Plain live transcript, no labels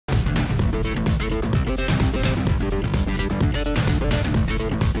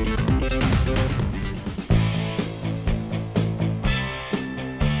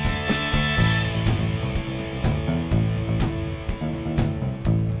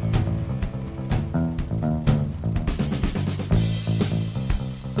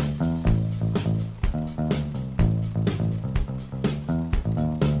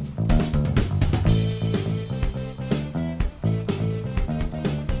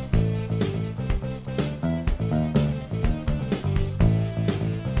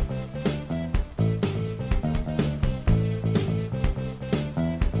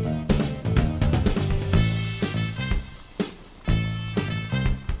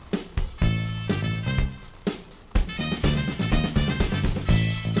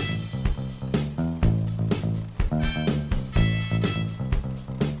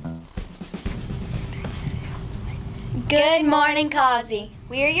Good morning, Causey.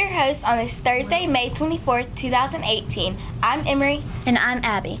 We are your hosts on this Thursday, May 24th, 2018. I'm Emeree. And I'm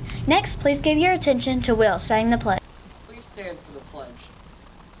Abby. Next, please give your attention to Will saying the pledge. Please stand for the pledge.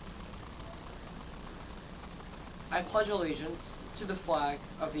 I pledge allegiance to the flag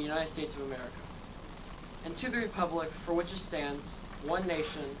of the United States of America and to the republic for which it stands, one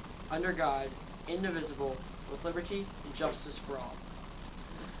nation, under God, indivisible, with liberty and justice for all.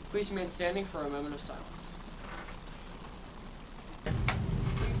 Please remain standing for a moment of silence.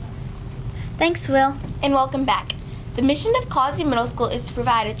 Thanks, Will. And welcome back. The mission of Causey Middle School is to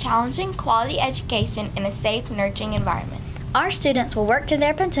provide a challenging, quality education in a safe, nurturing environment. Our students will work to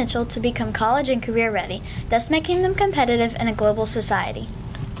their potential to become college and career ready, thus making them competitive in a global society.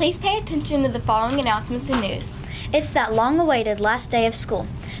 Please pay attention to the following announcements and news. It's that long-awaited last day of school.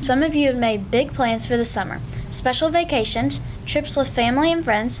 Some of you have made big plans for the summer. Special vacations, trips with family and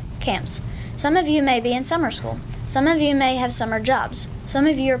friends, camps. Some of you may be in summer school. Some of you may have summer jobs. Some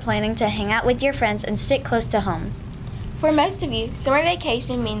of you are planning to hang out with your friends and stick close to home. For most of you, summer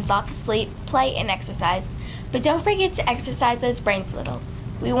vacation means lots of sleep, play, and exercise. But don't forget to exercise those brains a little.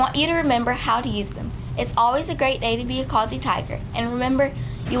 We want you to remember how to use them. It's always a great day to be a Causey Tiger. And remember,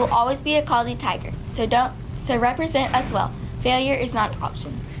 you will always be a Causey Tiger. So represent us well. Failure is not an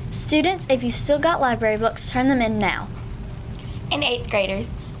option. Students, if you've still got library books, turn them in now. And 8th graders,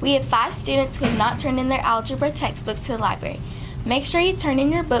 we have 5 students who have not turned in their algebra textbooks to the library. Make sure you turn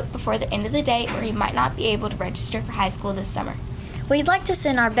in your book before the end of the day or you might not be able to register for high school this summer. We'd like to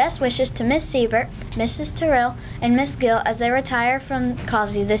send our best wishes to Miss Siebert, Mrs. Terrell, and Miss Gill as they retire from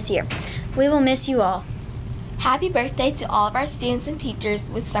Causey this year. We will miss you all. Happy birthday to all of our students and teachers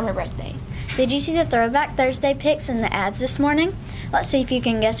with summer birthdays. Did you see the Throwback Thursday pics in the ads this morning? Let's see if you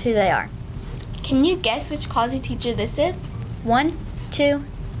can guess who they are. Can you guess which Causey teacher this is? 1, 2,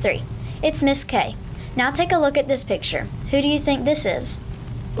 3. It's Miss K. Now take a look at this picture. Who do you think this is?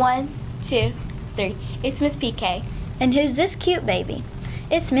 1, 2, 3. It's Miss PK. And who's this cute baby?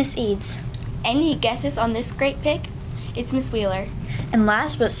 It's Miss Eads. Any guesses on this great pic? It's Miss Wheeler. And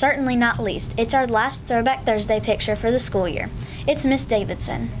last but certainly not least, it's our last Throwback Thursday picture for the school year. It's Miss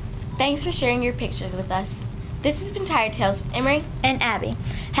Davidson. Thanks for sharing your pictures with us. This has been Tired Tales. Emeree and Abby.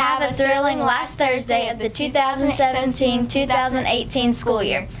 Have a thrilling last Thursday of the 2017-2018 school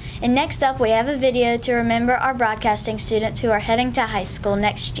year. And next up, we have a video to remember our broadcasting students who are heading to high school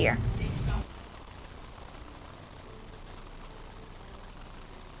next year.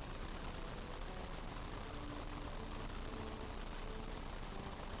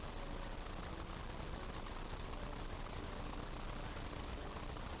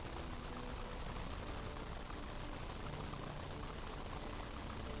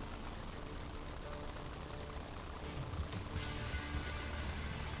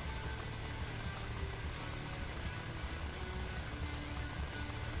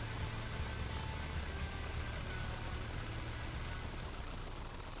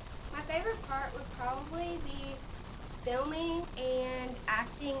 My favorite part would probably be filming and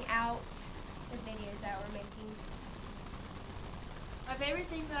acting out the videos that we're making. My favorite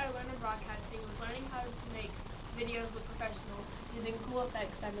thing that I learned in broadcasting was learning how to make videos look professional using cool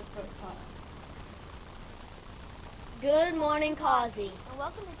effects that Ms. Brooks taught us. Good morning, Causey. And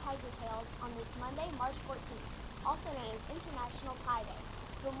welcome to Tiger Tales on this Monday, March 14th, also known as International Pie Day.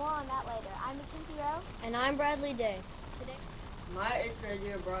 For more on that later, I'm Mackenzie Rowe. And I'm Bradley Day. Today, My 8th grade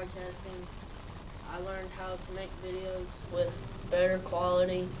year of broadcasting, I learned how to make videos with better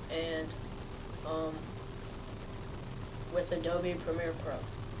quality and with Adobe Premiere Pro.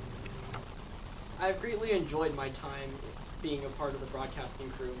 I've greatly enjoyed my time being a part of the broadcasting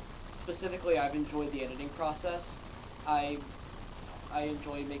crew. Specifically, I've enjoyed the editing process. I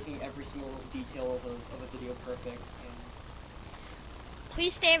enjoy making every single detail of a video perfect. And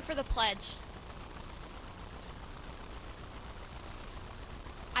Please stand for the pledge.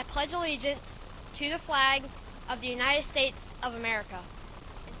 I pledge allegiance to the flag of the United States of America.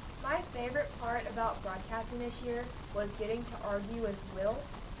 My favorite part about broadcasting this year was getting to argue with Will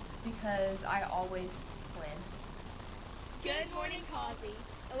because I always win. Good morning, Causey,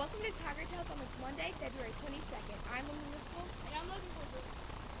 and welcome to Tiger Tales on this Monday, February 22nd. I'm Elena School, and I'm looking forward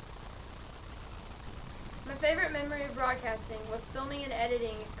to My favorite memory of broadcasting was filming and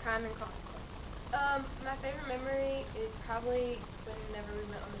editing Crime and Consequence. My favorite memory is probably whenever we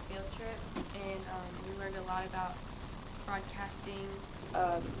went on the field trip and we learned a lot about broadcasting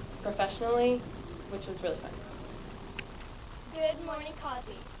professionally, which was really fun. Good morning,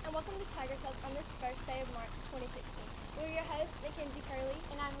 Causey, and welcome to Tiger Tales on this first day of March 2016. We're your hosts, Mackenzie Curley,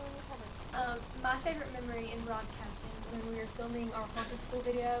 and I'm Lily Coleman. My favorite memory in broadcasting when we were filming our haunted school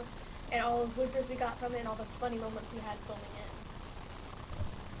video and all the bloopers we got from it and all the funny moments we had filming it.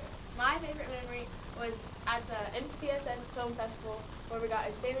 My favorite memory was at the MCPSS Film Festival where we got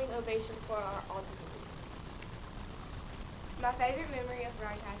a standing ovation for our autism. My favorite memory of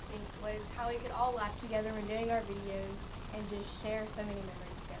broadcasting was how we could all laugh together when doing our videos and just share so many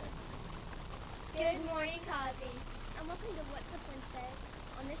memories together. Good morning, Kazi. And welcome to What's Up Wednesday.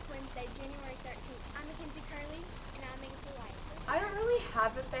 On this Wednesday, January 13th, I'm Mackenzie Curley, and I'm Agatha White. I don't really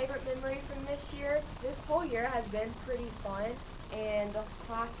have a favorite memory from this year. This whole year has been pretty fun, and the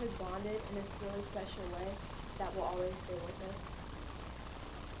class has bonded in this really special way that will always stay with us.